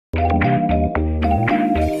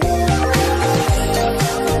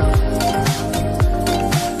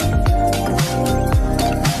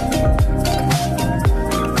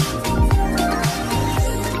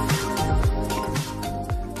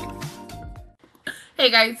Hey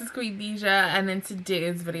guys, it's Queendija, and in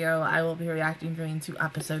today's video, I will be reacting to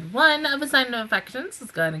episode 1 of A Sign of Affections.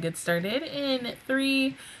 Let's go ahead and get started in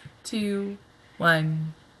 3, 2,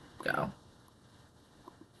 1, go.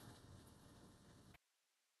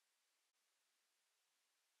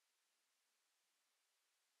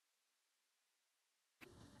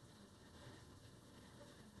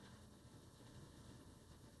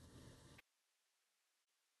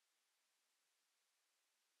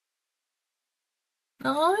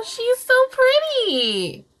 Oh, she's so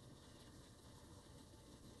pretty!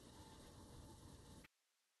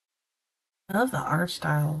 I love the art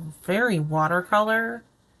style. Very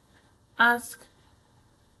watercolor-esque.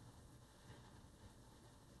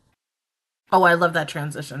 Oh, I love that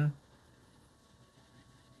transition.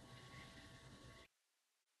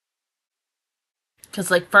 Because,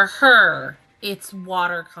 like, for her, it's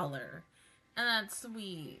watercolor. And that's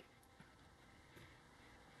sweet.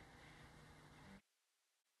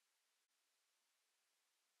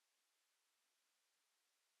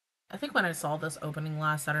 I think when I saw this opening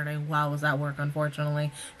last Saturday, wow, was at work, unfortunately.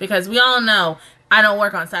 Because we all know I don't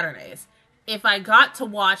work on Saturdays. If I got to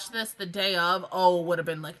watch this the day of, oh, it would have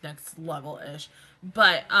been like next level-ish.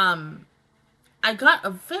 But, I got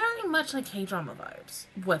a very much like K-drama vibes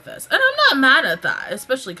with this. And I'm not mad at that,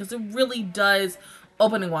 especially because it really does,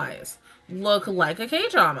 opening-wise, look like a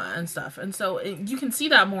K-drama and stuff. And so you can see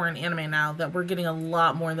that more in anime now, that we're getting a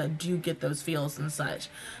lot more that do get those feels and such.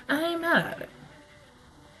 And I ain't mad at it.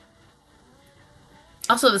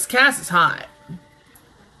 Also, this cast is hot.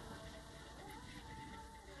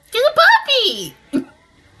 Get a puppy!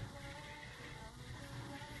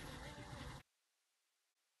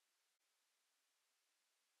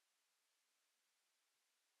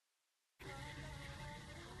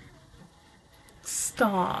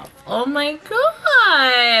 Stop. Oh my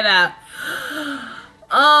god.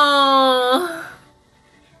 Oh.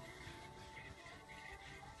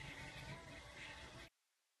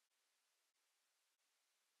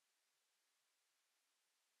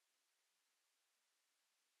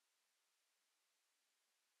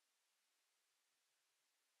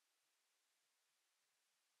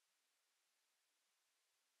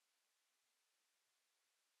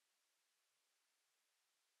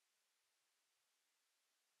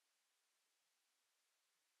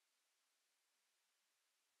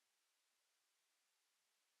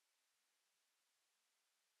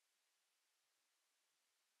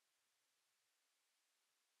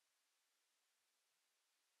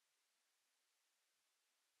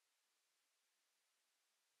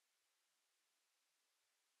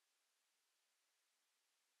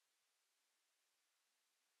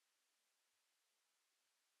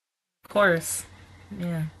 Of course.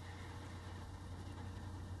 Yeah.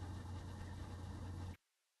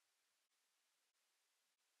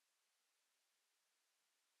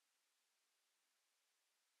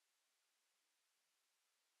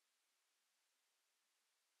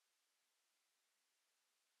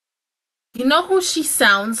 You know who she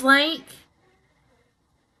sounds like?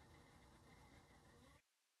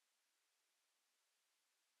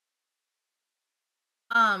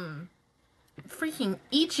 Um, freaking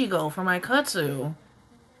Ichigo from Aikatsu.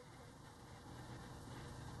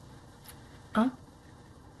 Huh?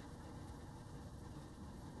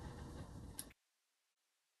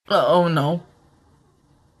 Oh no.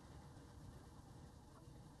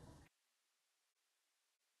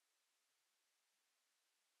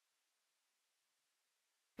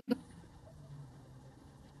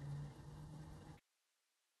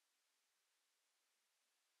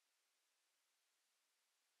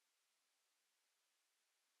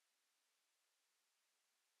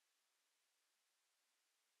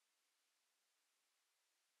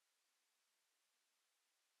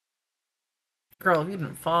 Girl, if you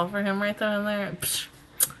didn't fall for him right there and there, psh,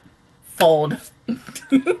 fold.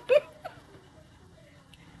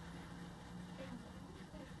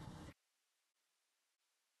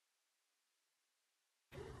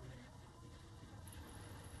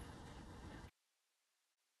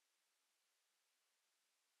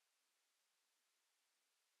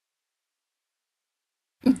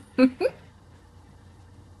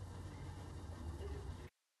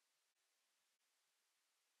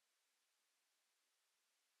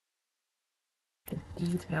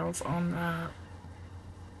 Details on that.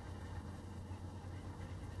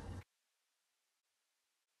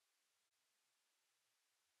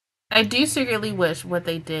 I do secretly wish what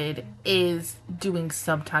they did is doing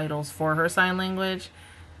subtitles for her sign language.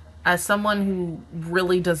 As someone who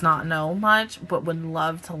really does not know much but would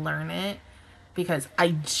love to learn it, because I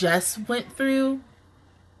just went through.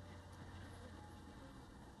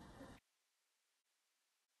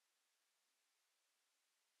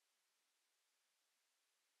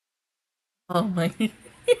 Oh my.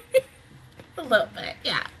 A little bit,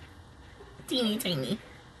 yeah. Teeny tiny.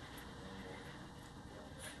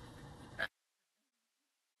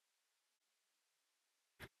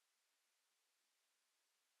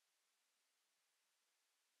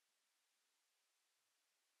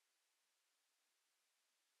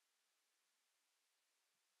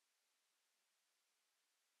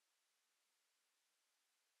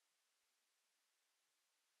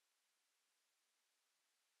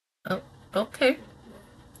 Oh, okay.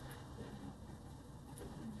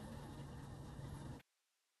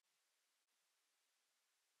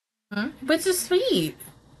 Which is sweet.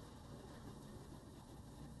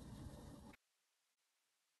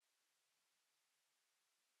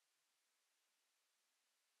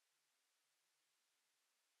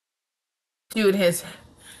 Dude,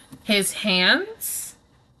 his hands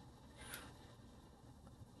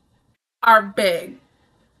are big.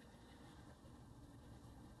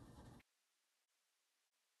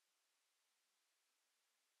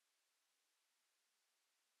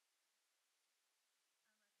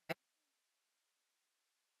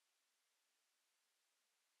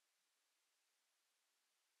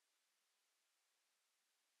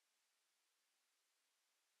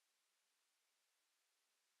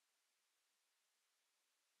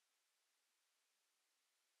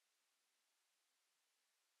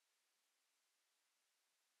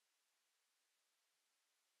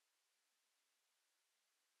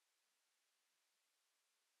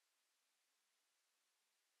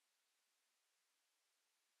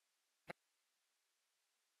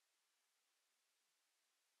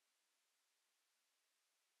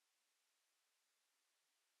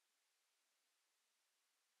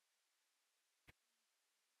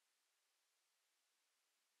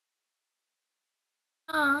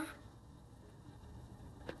 Aw,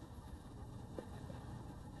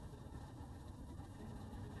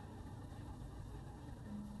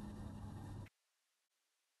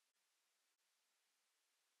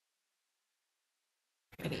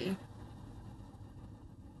 pretty.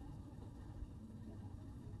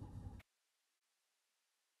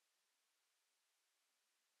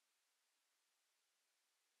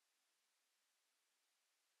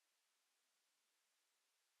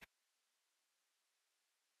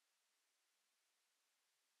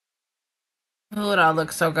 Oh, it all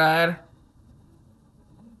looks so good.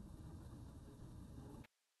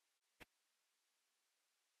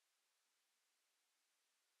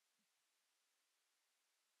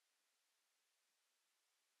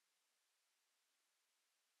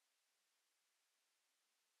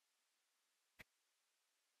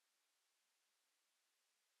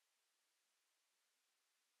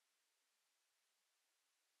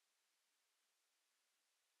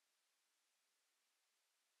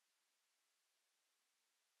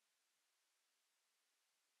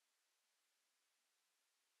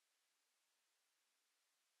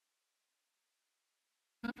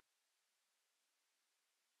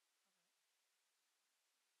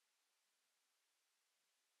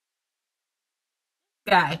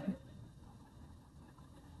 Guy.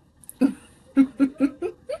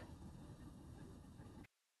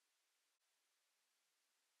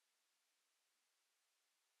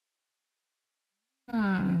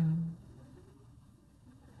 Hmm.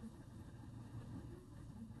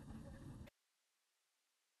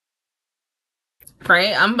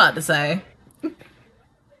 Right? I'm about to say.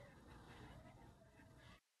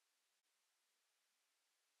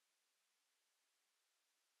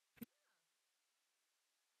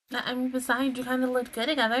 I mean, besides, you kind of look good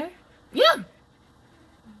together. Yeah.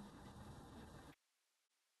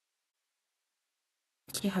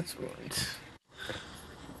 Yes, right.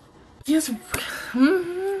 Yes.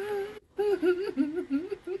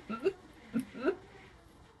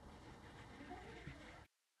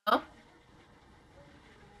 Oh.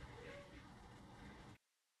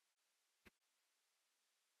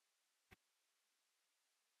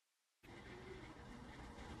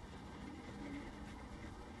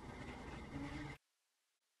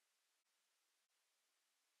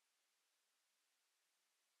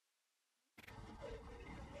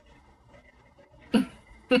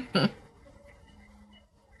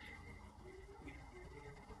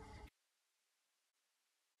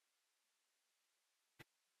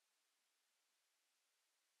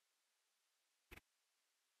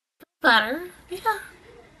 Better. Yeah.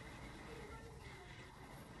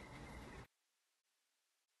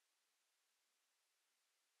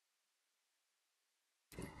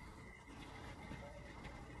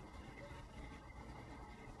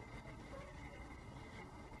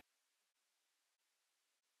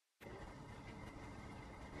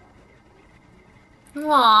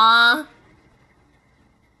 Aw.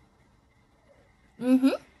 Mm-hmm.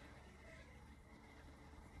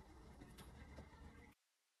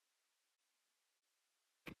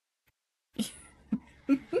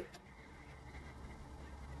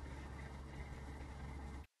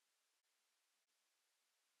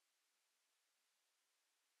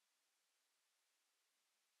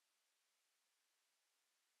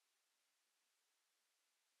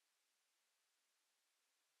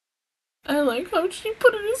 I like how she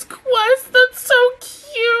put in his quest. That's so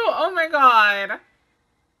cute. Oh my god.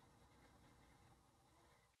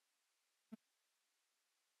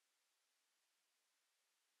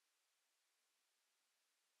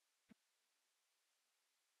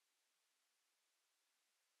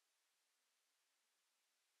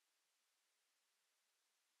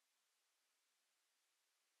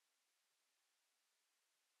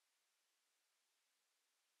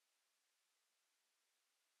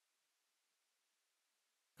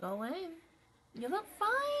 Go in. You look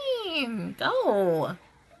fine. Go.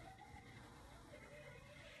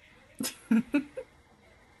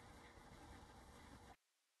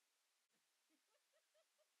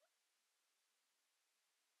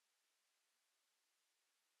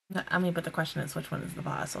 I mean, but the question is, which one is the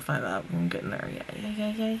boss? We'll find out. I'm getting there. Yeah, yeah,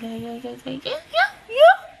 yeah, yeah, yeah, yeah, yeah, yeah, yeah, yeah,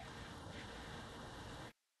 yeah.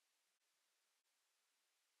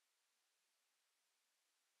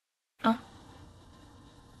 Oh,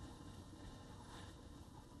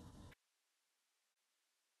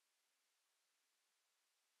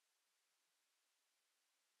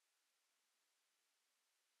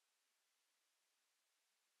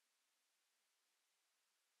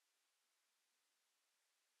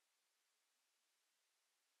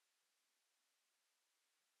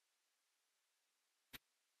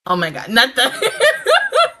 oh my god, not the.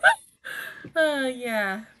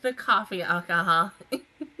 Yeah, the coffee alcohol.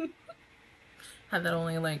 Had that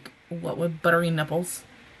only like what with buttery nipples.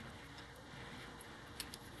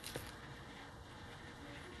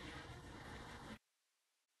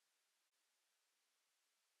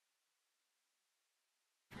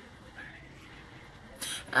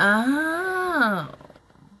 Oh,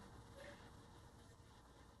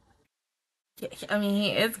 yeah, I mean,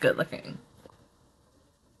 he is good looking.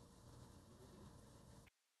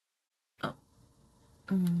 Oh,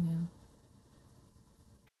 mm.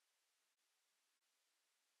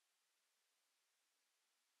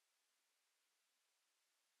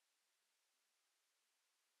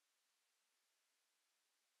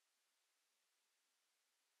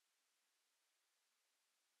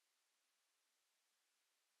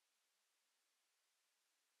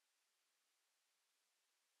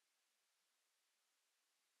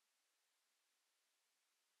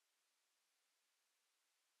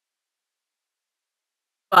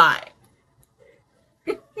 Bye.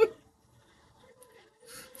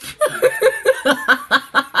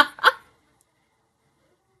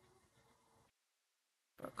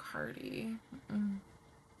 Bacardi. Mm.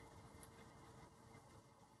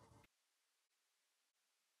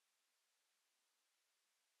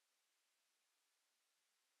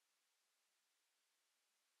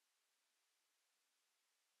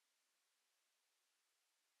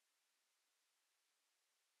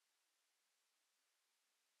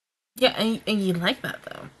 Yeah, and you like that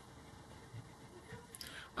though.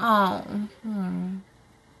 Oh. Hmm.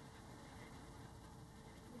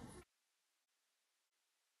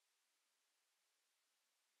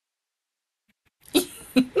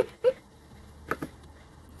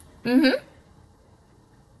 Mm-hmm.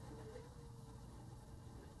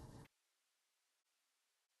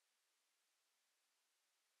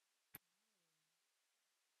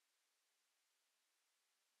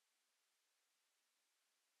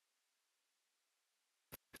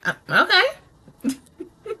 Okay.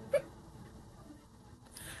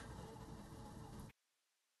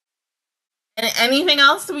 Anything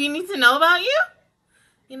else we need to know about you?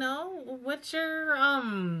 You know, what's your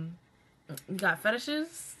you got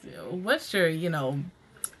fetishes? What's your,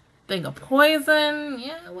 thing of poison?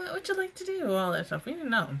 Yeah, what you like to do? All that stuff. We need to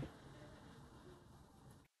know.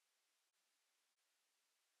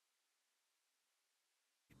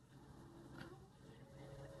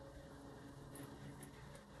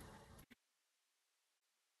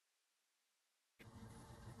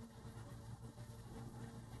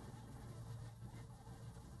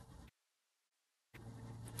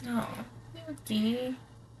 Oh, Yuki.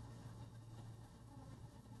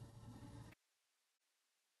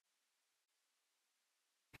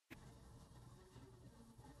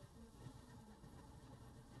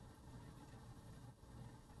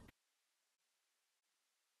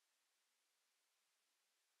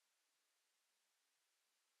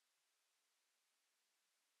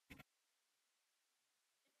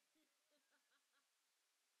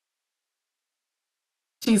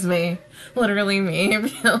 She's me. Literally me.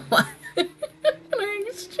 Like, I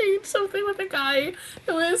exchanged something with a guy.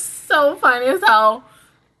 It was so funny as hell.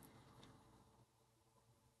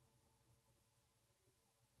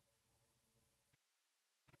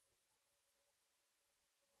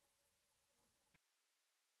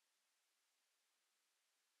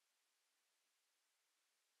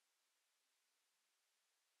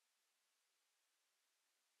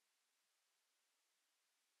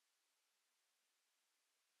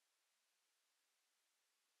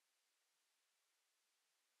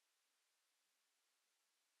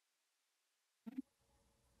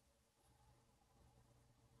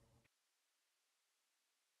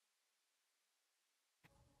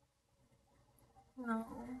 No.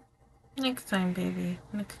 Next time, baby.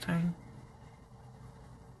 Next time.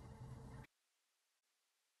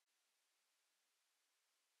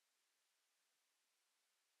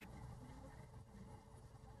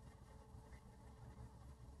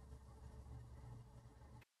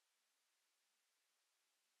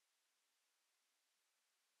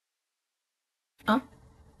 Oh,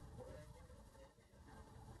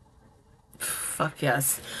 fuck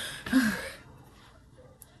yes.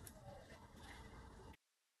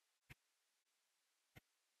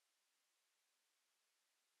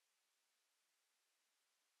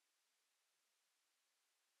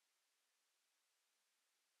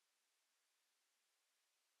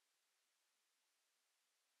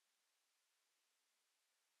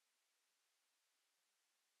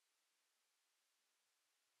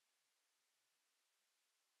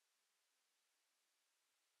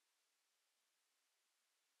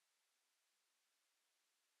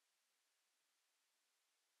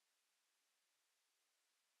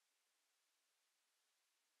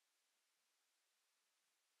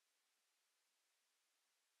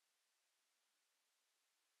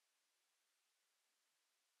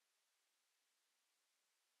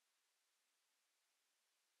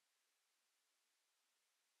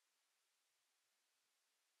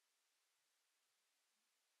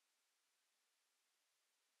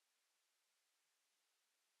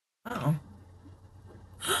 Oh.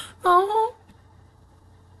 Oh.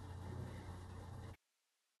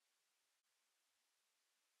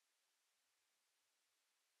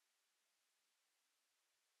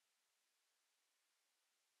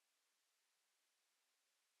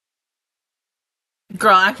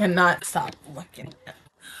 Girl, I cannot stop looking at.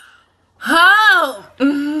 Oh.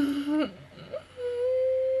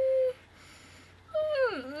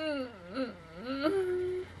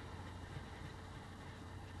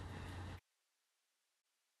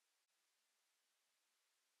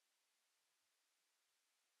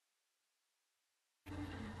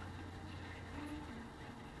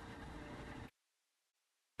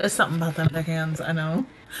 There's something about them big hands. I know.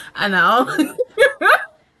 I know.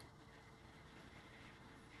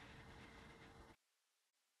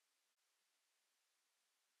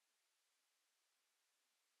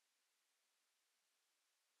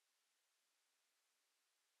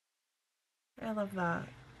 I love that.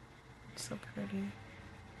 It's so pretty.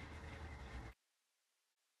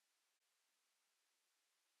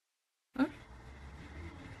 Hmm?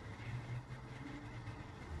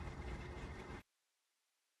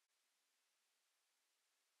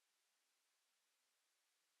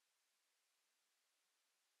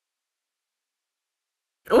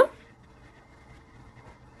 Ooh.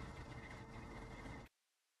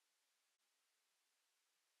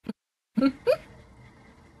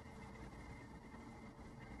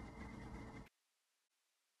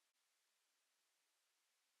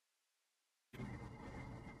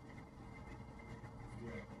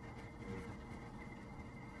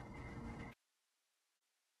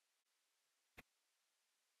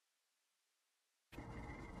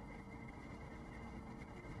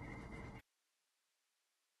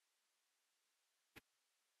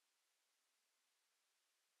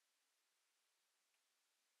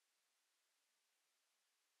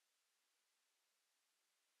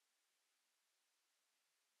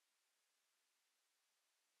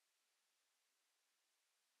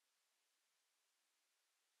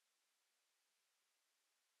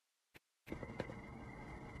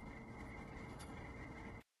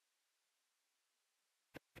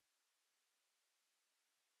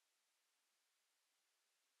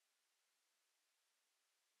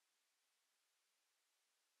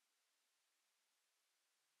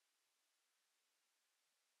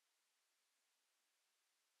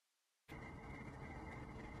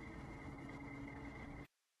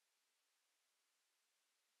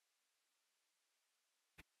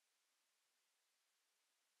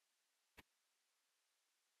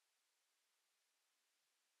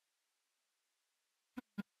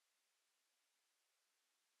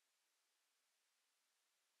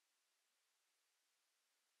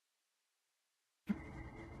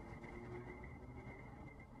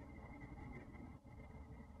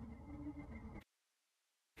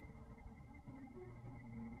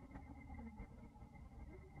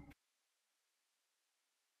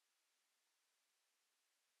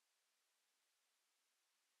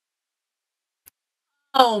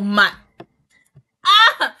 Oh my.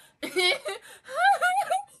 Ah!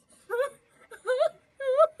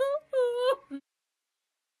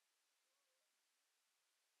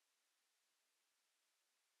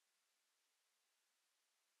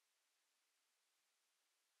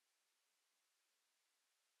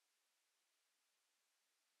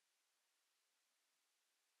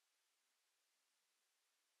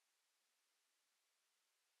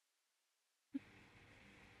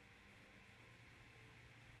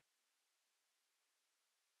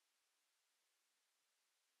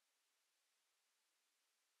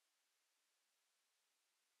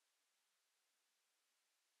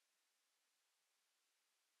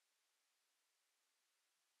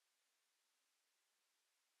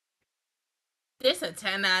 This a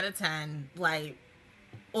 10 out of 10. Like,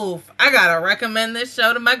 oof. I gotta recommend this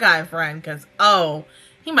show to my guy friend because, oh,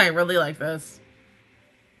 he might really like this.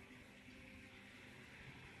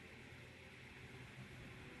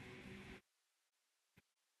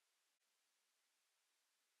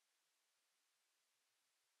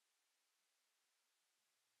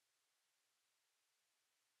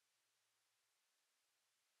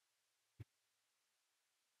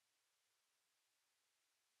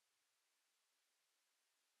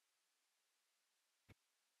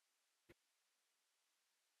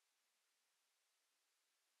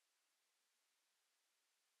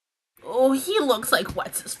 Oh, he looks like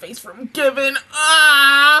what's his face from Given.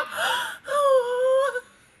 Ah!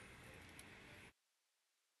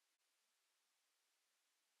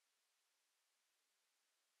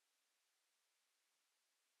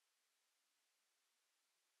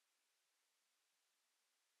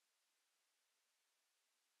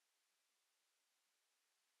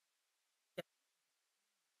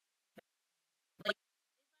 Like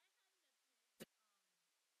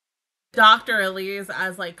Dr. Elise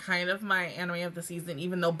as like kind of my anime of the season,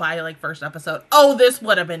 even though by like first episode, oh, this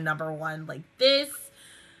would have been number one. Like this,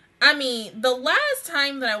 I mean, the last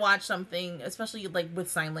time that I watched something, especially like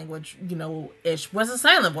with sign language, you know, ish, was a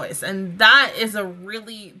silent voice. And that is a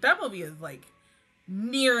really, that movie is like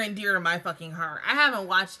near and dear to my fucking heart. I haven't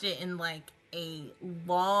watched it in like a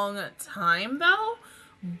long time though,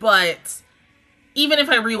 but even if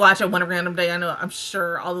I rewatch it one random day, I know I'm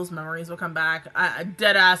sure all those memories will come back.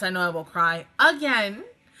 Dead ass, I know I will cry again,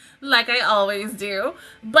 like I always do.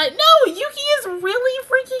 But no, Yuki is really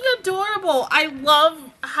freaking adorable. I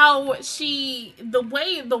love how the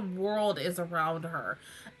way the world is around her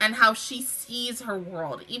and how she sees her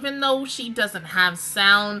world, even though she doesn't have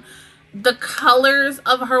sound. The colors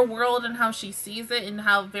of her world and how she sees it and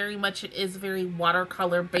how very much it is very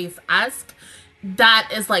watercolor based esque, that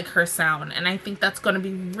is like her sound, and I think that's going to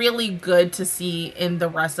be really good to see in the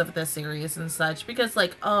rest of the series and such, because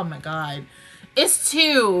like, oh my god, it's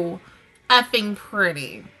too effing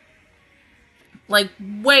pretty, like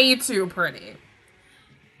way too pretty.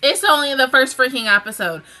 It's only the first freaking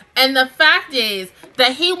episode, and the fact is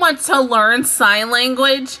that he wants to learn sign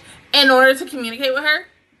language in order to communicate with her.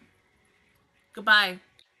 Goodbye.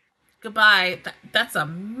 Goodbye. That's a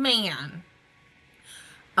man.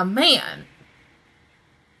 A man.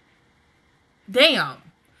 Damn.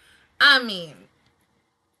 I mean,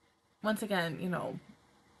 once again, you know,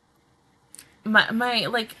 my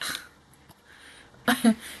like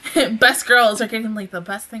best girls are getting like the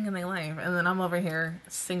best thing in their life, and then I'm over here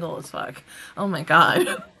single as fuck. Oh my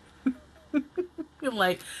god.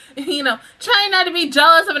 Like, you know, trying not to be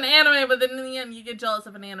jealous of an anime, but then in the end you get jealous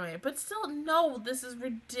of an anime. But still, no, this is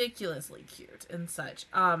ridiculously cute and such.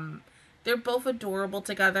 They're both adorable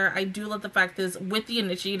together. I do love the fact is with the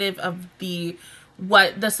initiative of the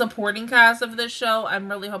supporting cast of this show, I'm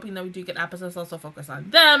really hoping that we do get episodes also focus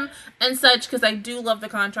on them and such, because I do love the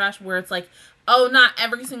contrast where it's like, oh, not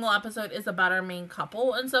every single episode is about our main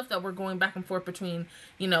couple and stuff, that we're going back and forth between,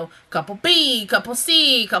 you know, couple B, couple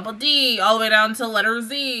C, couple D, all the way down to letter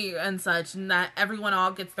Z and such, and that everyone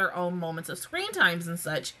all gets their own moments of screen times and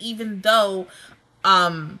such, even though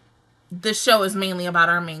this show is mainly about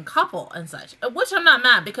our main couple and such, which I'm not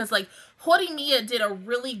mad, because like Horimiya did a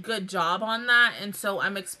really good job on that, and so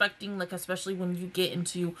I'm expecting, like, especially when you get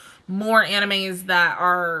into more animes that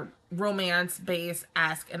are romance based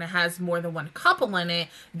esque and it has more than one couple in it,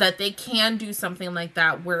 that they can do something like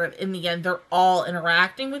that where in the end they're all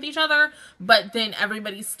interacting with each other, but then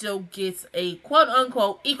everybody still gets a quote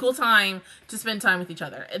unquote equal time to spend time with each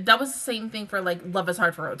other. That was the same thing for like Love is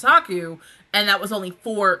Hard for Otaku, and that was only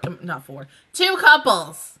two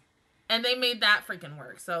couples, and they made that freaking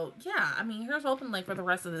work. So yeah, I mean, here's hoping like for the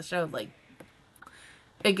rest of the show, like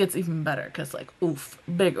it gets even better, because like oof,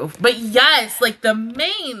 big oof. But yes, like the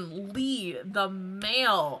main lead, the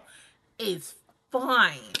male, is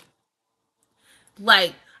fine.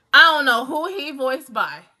 Like, I don't know who he voiced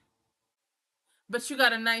by, but you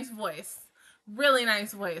got a nice voice. Really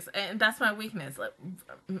nice voice. And that's my weakness. Like,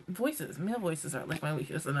 voices, male voices are like my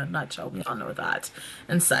weakness in a nutshell. We all know that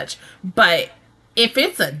and such. But if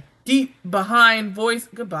it's a deep behind voice,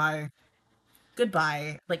 goodbye.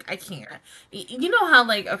 Goodbye. Like, I can't. You know how,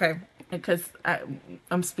 like, okay, because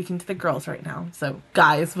I'm speaking to the girls right now, so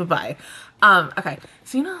guys, bye-bye. Okay,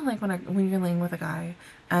 so you know, like, when you're laying with a guy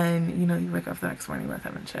and, you know, you wake up the next morning with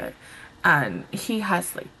him and shit, and he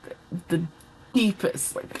has, like, the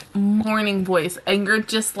deepest, like, morning voice, and you're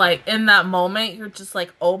just, like, in that moment, you're just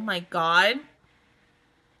like, oh my god,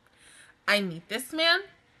 I need this man.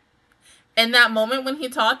 In that moment when he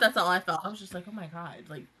talked, that's all I felt. I was just like, oh my god,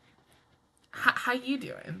 like, how you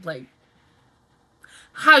doing? Like,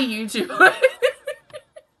 how you doing?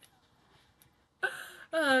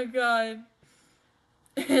 Oh god.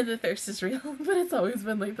 The thirst is real, but it's always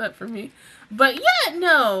been like that for me. But yeah,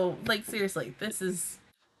 no, like seriously, this is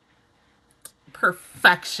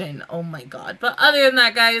perfection. Oh my god. But other than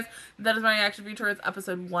that, guys, that is my reaction view towards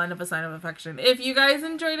episode 1 of A Sign of Affection. If you guys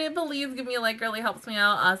enjoyed it, please give me a like. It really helps me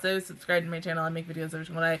out. Also, subscribe to my channel. I make videos every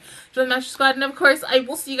single day. Join the Master Squad. And of course, I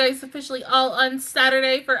will see you guys officially all on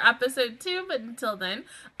Saturday for episode 2. But until then,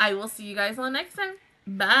 I will see you guys all next time.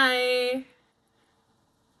 Bye.